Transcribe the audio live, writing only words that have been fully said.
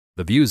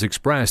The views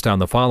expressed on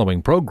the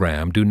following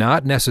program do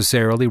not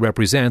necessarily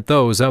represent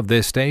those of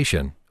this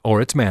station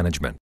or its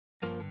management.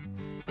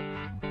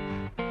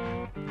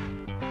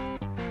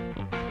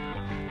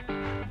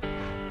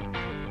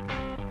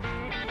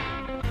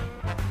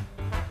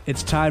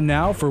 It's time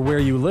now for Where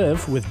You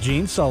Live with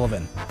Gene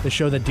Sullivan, the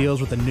show that deals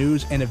with the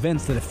news and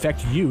events that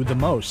affect you the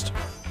most.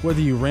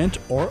 Whether you rent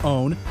or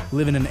own,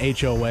 live in an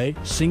HOA,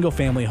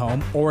 single-family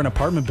home, or an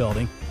apartment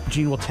building,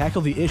 Gene will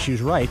tackle the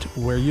issues right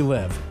where you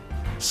live.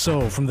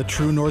 So, from the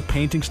True North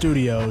Painting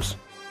Studios,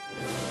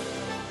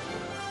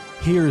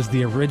 here is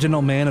the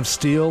original Man of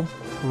Steel,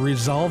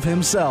 Resolve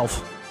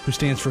himself, who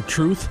stands for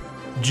truth,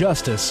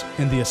 justice,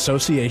 and the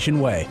association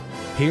way.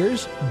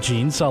 Here's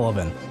Gene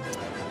Sullivan.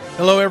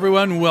 Hello,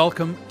 everyone.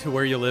 Welcome to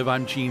Where You Live.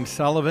 I'm Gene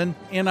Sullivan,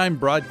 and I'm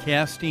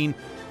broadcasting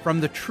from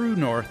the True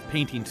North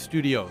Painting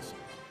Studios.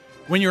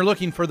 When you're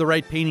looking for the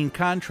right painting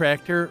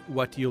contractor,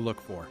 what do you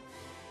look for?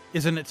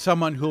 Isn't it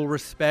someone who'll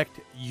respect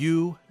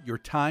you, your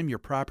time, your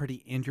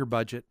property, and your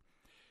budget?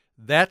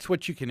 That's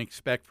what you can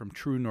expect from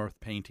True North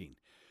Painting.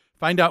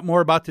 Find out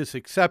more about this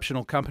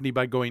exceptional company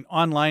by going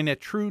online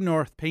at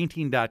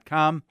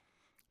truenorthpainting.com.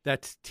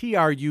 That's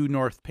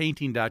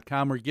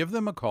trunorthpainting.com, or give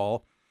them a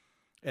call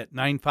at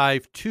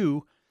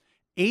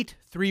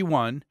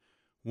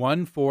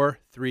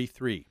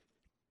 952-831-1433.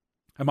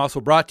 I'm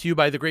also brought to you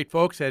by the great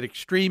folks at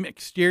Extreme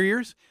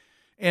Exteriors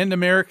and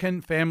American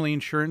Family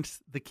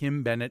Insurance, the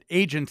Kim Bennett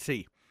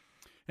Agency.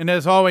 And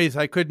as always,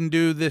 I couldn't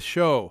do this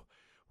show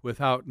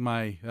without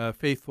my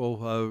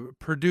faithful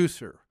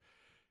producer,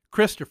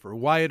 Christopher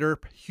Wyatt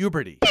Earp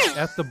Huberty,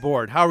 at the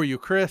board. How are you,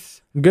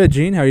 Chris? Good,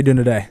 Gene. How are you doing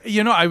today?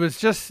 You know, I was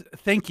just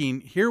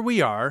thinking, here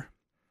we are,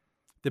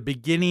 the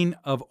beginning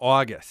of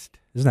August.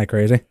 Isn't that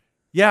crazy?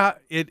 Yeah,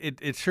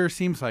 it sure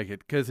seems like it,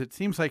 because it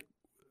seems like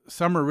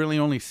summer really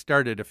only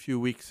started a few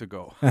weeks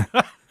ago.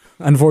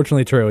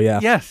 Unfortunately true, yeah.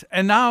 Yes,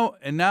 and now,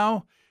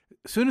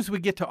 as soon as we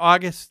get to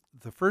August,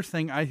 the first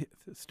thing I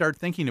start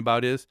thinking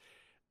about is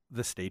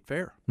the state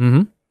fair.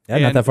 Mm-hmm. Yeah,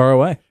 not that far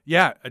away.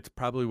 Yeah, it's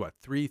probably,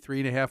 three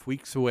and a half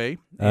weeks away.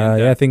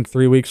 And, I think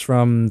 3 weeks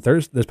from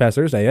this past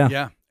Thursday, yeah.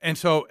 Yeah, and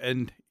so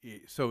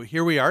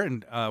here we are,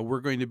 and we're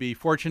going to be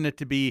fortunate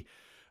to be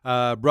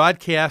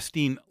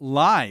broadcasting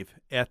live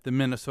at the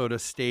Minnesota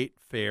State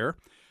Fair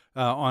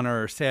on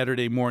our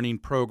Saturday morning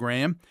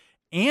program.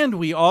 And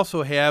we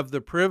also have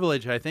the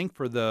privilege, I think,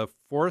 for the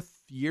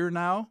fourth year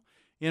now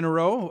in a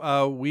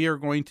row, we are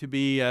going to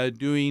be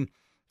doing,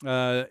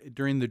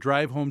 during the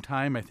drive home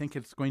time, I think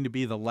it's going to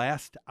be the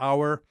last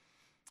hour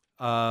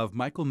of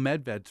Michael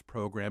Medved's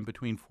program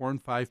between 4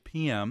 and 5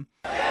 p.m.,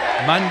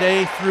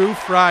 Monday through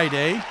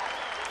Friday.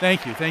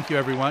 Thank you,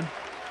 everyone.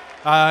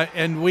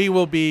 And we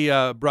will be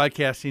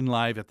broadcasting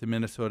live at the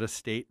Minnesota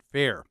State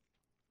Fair.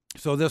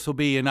 So this will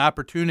be an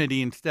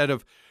opportunity, instead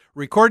of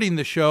recording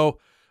the show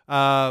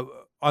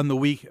on the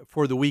week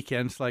for the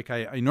weekends like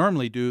I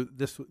normally do.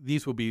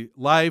 These will be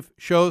live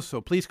shows,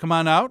 so please come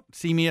on out,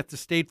 see me at the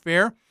State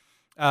Fair.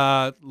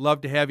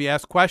 Love to have you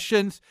ask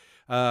questions.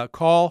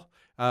 Call.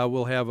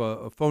 We'll have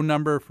a phone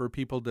number for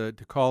people to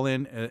call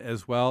in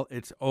as well.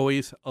 It's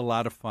always a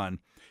lot of fun.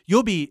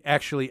 You'll be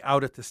actually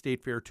out at the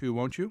State Fair too,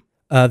 won't you?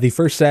 The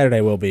first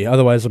Saturday will be.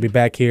 Otherwise, we'll be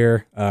back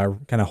here kind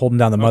of holding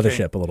down the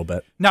mothership a little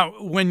bit. Now,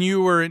 when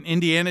you were in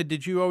Indiana,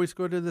 did you always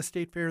go to the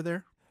State Fair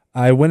there?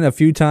 I went a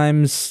few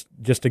times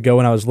just to go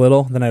when I was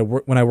little. Then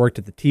when I worked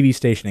at the TV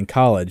station in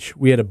college,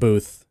 we had a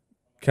booth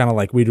kind of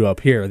like we do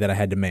up here that I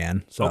had to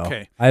man.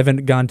 So I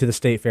haven't gone to the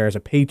State Fair as a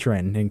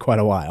patron in quite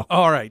a while.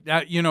 All right.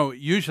 Now,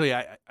 usually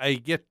we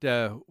get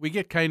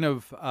kind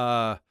of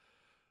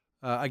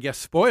I guess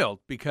spoiled,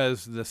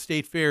 because the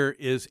State Fair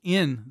is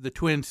in the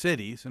Twin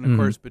Cities, and of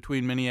course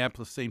between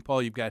Minneapolis and St.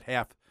 Paul, you've got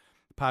half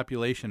the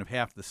population of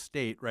half the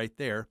state right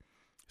there.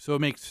 So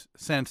it makes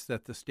sense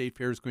that the State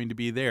Fair is going to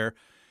be there.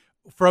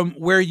 From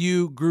where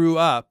you grew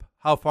up,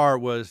 how far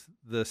was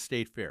the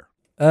State Fair?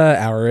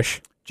 Hour-ish.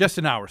 Just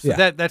an hour. So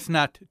yeah. That's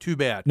not too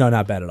bad. No,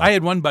 not bad at all. I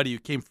had one buddy who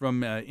came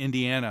from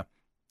Indiana,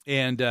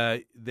 and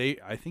I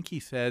think he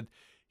said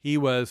he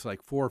was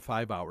like 4 or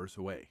 5 hours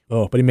away.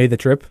 Oh, but he made the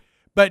trip?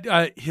 But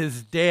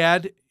his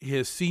dad,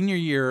 his senior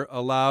year,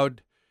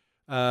 allowed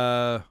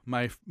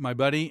my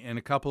buddy and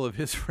a couple of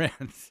his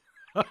friends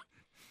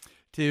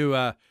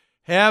to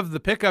have the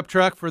pickup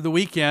truck for the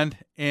weekend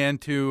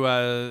and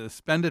to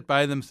spend it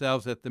by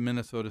themselves at the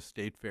Minnesota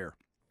State Fair.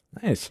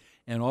 Nice.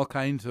 And all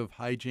kinds of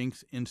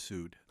hijinks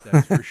ensued,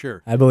 that's for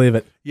sure. I believe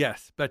it.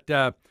 Yes. But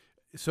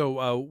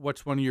so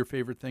what's one of your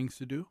favorite things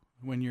to do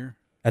when you're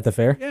at the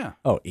fair? Yeah.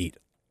 Oh, eat.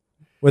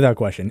 Without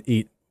question,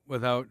 eat.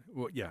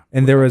 Yeah.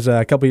 And there was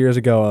a couple years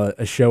ago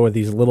a show with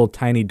these little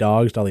tiny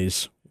dogs, all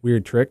these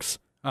weird tricks.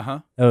 Uh-huh.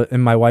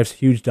 And my wife's a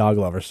huge dog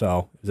lover,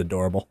 so it was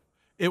adorable.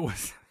 It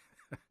was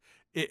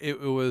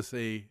it was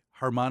a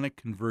harmonic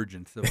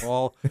convergence of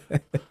all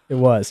it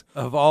was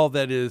of all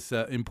that is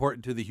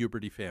important to the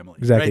Huberty family.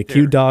 Exactly. Right,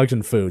 cute dogs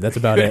and food. That's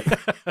about it.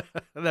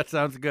 That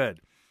sounds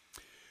good.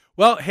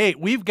 Well, hey,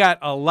 we've got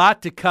a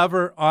lot to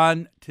cover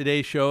on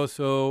today's show,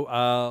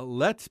 so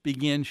let's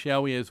begin,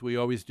 shall we, as we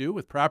always do,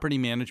 with property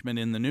management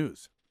in the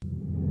news.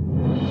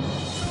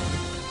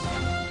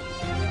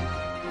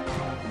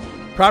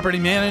 Property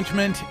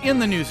Management in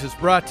the News is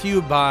brought to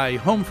you by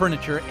Home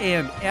Furniture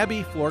and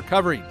Abbey Floor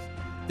Coverings.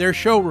 Their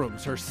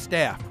showrooms are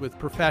staffed with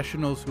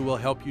professionals who will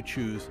help you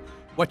choose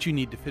what you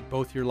need to fit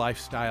both your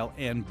lifestyle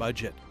and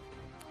budget.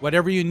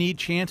 Whatever you need,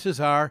 chances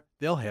are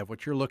they'll have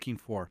what you're looking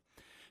for.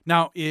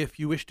 Now, if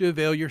you wish to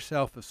avail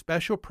yourself of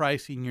special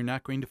pricing you're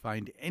not going to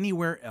find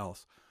anywhere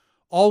else,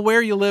 all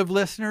Where You Live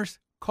listeners,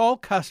 call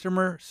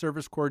Customer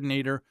Service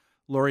Coordinator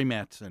Lori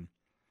Matson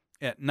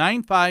at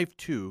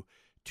 952-224-2663.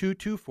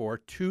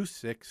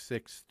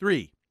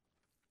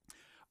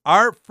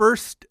 Our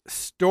first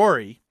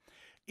story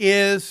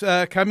is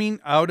coming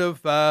out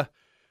of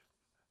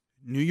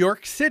New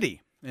York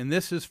City, and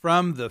this is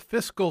from the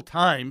Fiscal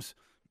Times,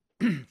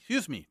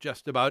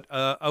 just about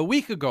a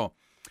week ago.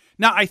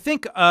 Now, I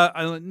think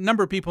a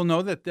number of people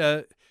know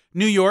that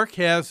New York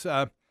has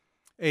a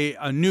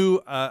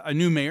new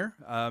mayor,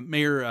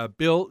 Mayor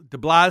Bill de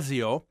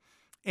Blasio,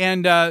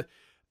 and the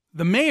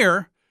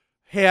mayor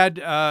had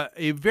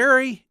a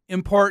very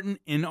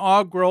important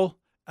inaugural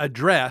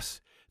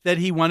address that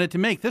he wanted to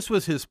make. This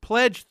was his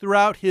pledge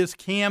throughout his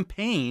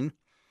campaign,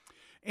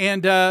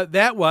 and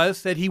that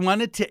was that he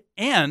wanted to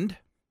end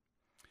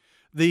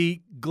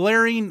the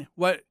glaring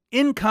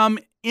income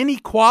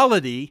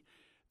inequality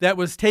that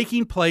was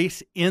taking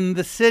place in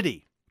the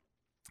city.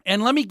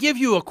 And let me give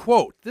you a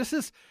quote. This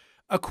is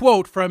a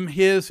quote from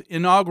his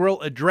inaugural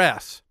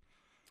address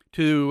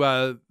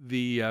to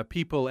the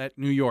people at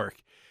New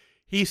York.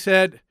 He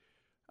said,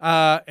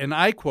 and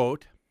I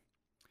quote,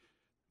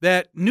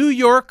 that New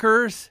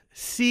Yorkers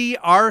see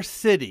our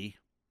city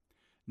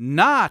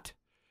not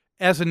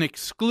as an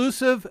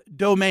exclusive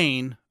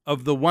domain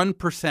of the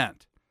 1%,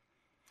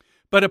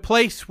 but a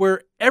place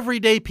where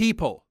everyday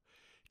people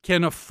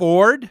can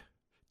afford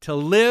to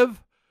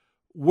live,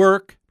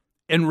 work,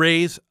 and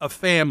raise a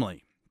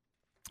family.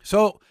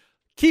 So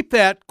keep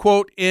that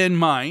quote in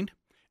mind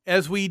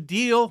as we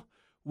deal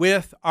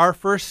with our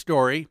first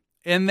story,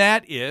 and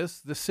that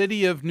is the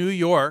city of New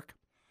York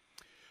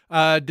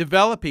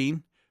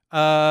developing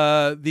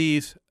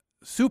these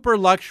super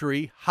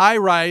luxury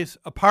high-rise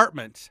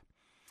apartments.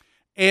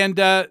 And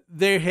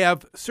they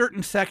have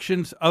certain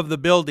sections of the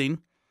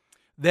building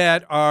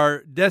that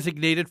are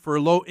designated for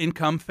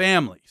low-income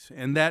families.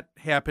 And that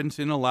happens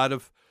in a lot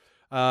of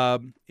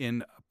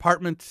in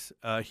apartments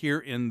here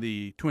in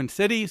the Twin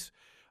Cities.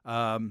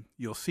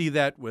 You'll see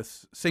that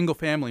with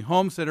single-family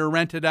homes that are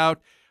rented out.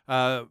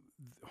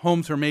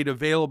 Homes are made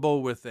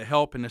available with the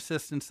help and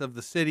assistance of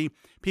the city.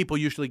 People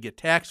usually get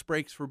tax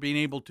breaks for being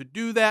able to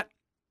do that.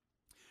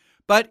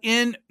 But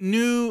in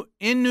New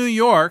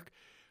York,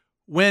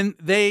 when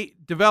they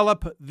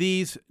develop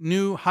these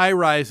new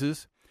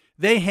high-rises,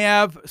 they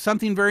have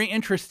something very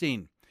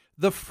interesting.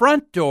 The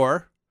front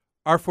door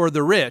are for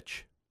the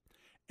rich,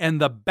 and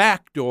the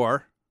back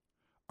door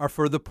are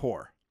for the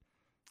poor.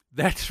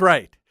 That's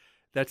right.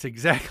 That's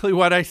exactly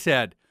what I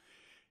said.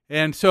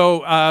 And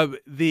so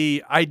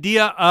the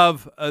idea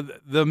of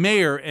the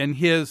mayor and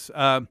his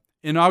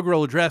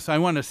inaugural address, I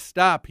want to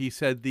stop, he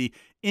said, the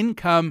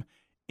income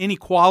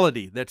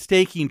inequality that's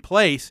taking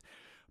place.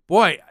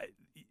 Boy,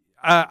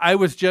 I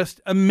was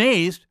just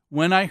amazed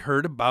when I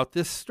heard about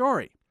this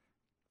story.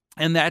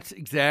 And that's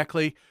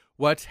exactly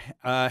what's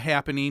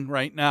happening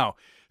right now.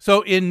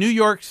 So in New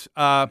York's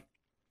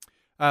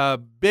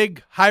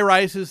big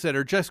high-rises that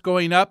are just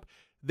going up,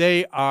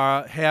 they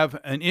have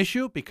an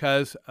issue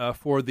because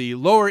for the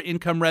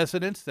lower-income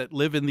residents that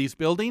live in these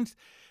buildings,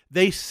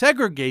 they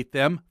segregate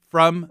them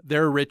from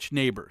their rich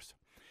neighbors.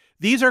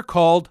 These are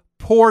called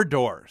poor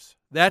doors.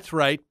 That's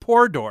right,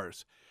 poor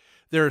doors.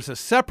 There's a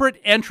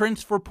separate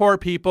entrance for poor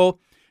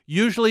people,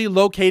 usually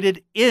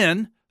located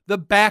in the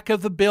back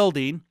of the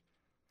building,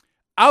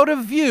 out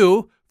of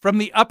view from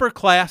the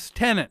upper-class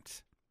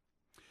tenants,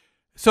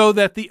 so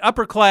that the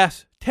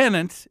upper-class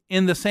tenants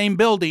in the same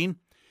building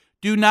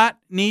do not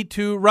need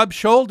to rub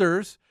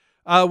shoulders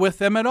with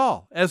them at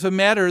all. As a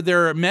matter,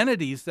 there are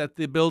amenities that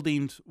the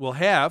buildings will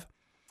have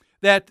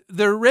that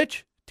the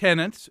rich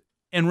tenants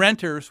and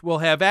renters will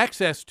have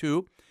access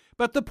to,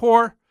 but the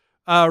poor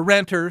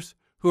renters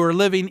who are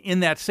living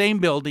in that same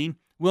building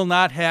will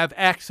not have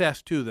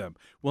access to them,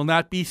 will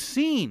not be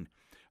seen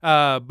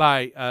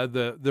by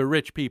the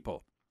rich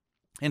people.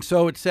 And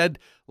so it said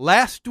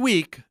last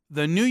week,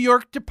 the New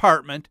York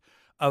Department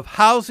of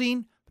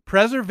Housing,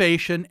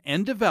 Preservation,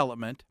 and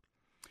Development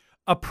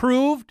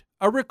approved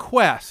a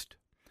request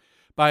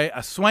by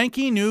a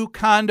swanky new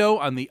condo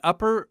on the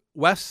Upper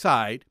West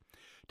Side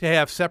to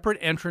have separate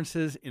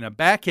entrances in a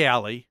back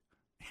alley.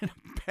 In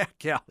a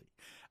back alley.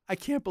 I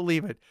can't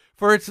believe it.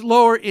 For its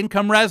lower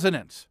income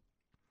residents.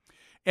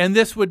 And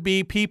this would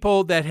be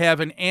people that have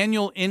an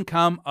annual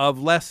income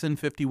of less than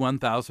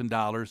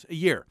 $51,000 a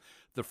year.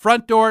 The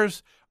front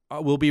doors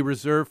will be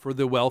reserved for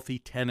the wealthy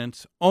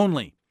tenants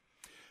only.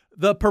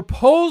 The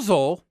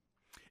proposal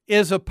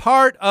is a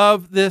part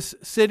of this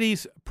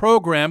city's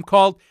program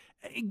called,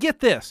 get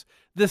this,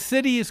 the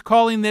city is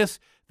calling this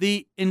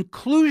the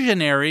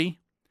Inclusionary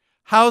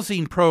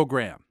Housing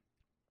Program.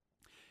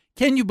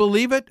 Can you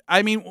believe it?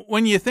 I mean,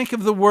 when you think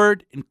of the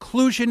word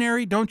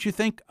inclusionary, don't you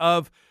think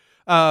of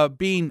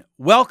being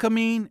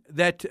welcoming,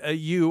 that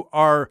you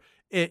are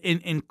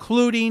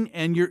including,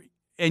 and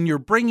you're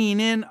bringing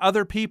in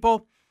other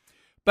people.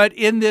 But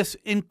in this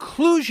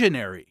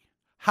inclusionary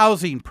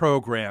housing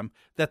program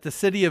that the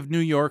city of New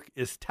York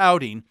is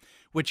touting,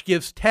 which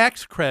gives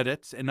tax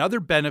credits and other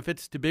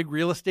benefits to big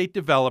real estate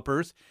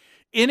developers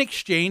in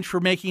exchange for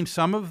making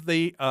some of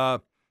the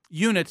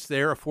units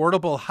there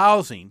affordable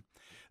housing,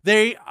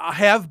 they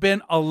have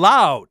been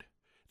allowed.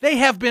 They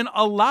have been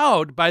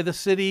allowed by the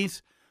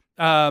city's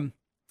by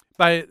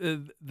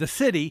the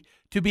city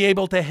to be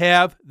able to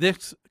have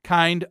this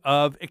kind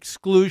of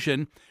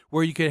exclusion,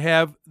 where you could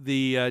have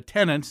the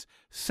tenants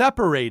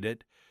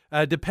separated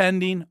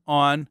depending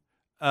on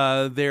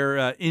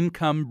their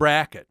income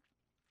bracket.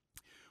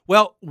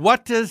 Well,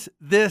 what does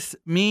this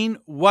mean?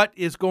 What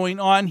is going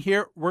on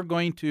here? We're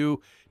going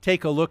to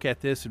take a look at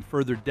this in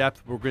further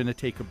depth. We're going to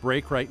take a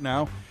break right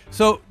now.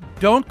 So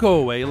don't go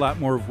away. A lot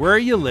more of Where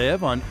You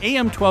Live on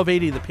AM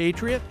 1280 The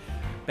Patriot.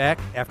 Back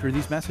after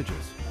these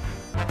messages.